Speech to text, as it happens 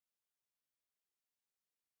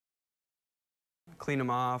clean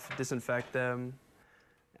them off, disinfect them,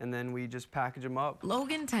 and then we just package them up.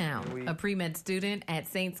 Logan Town, a pre-med student at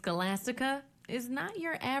St. Scholastica, is not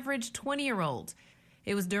your average 20-year-old.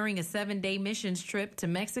 It was during a 7-day missions trip to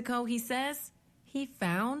Mexico, he says, he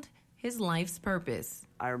found his life's purpose.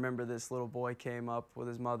 I remember this little boy came up with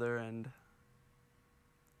his mother, and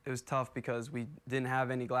it was tough because we didn't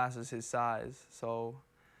have any glasses his size, so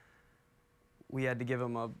we had to give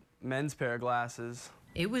him a men's pair of glasses.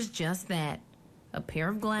 It was just that, a pair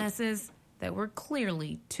of glasses that were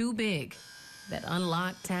clearly too big, that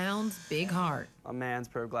unlocked Town's big heart. A man's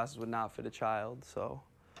pair of glasses would not fit a child, so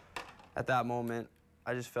at that moment,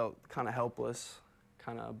 I just felt kind of helpless,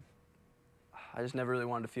 I just never really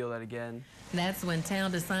wanted to feel that again. That's when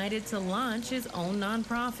Town decided to launch his own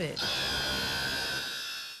nonprofit.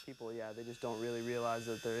 People, they just don't really realize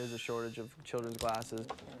that there is a shortage of children's glasses.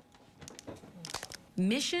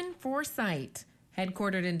 Mission for Sight,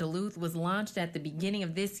 headquartered in Duluth, was launched at the beginning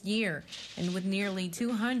of this year. And with nearly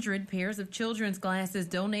 200 pairs of children's glasses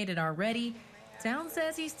donated already, Town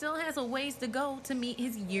says he still has a ways to go to meet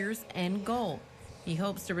his year's end goal. He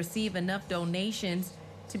hopes to receive enough donations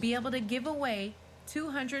to be able to give away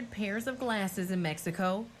 200 pairs of glasses in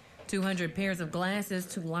Mexico, 200 pairs of glasses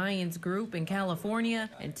to Lions Group in California,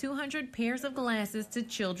 and 200 pairs of glasses to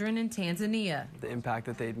children in Tanzania. The impact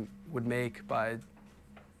that they would make by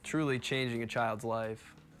truly changing a child's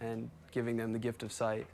life and giving them the gift of sight.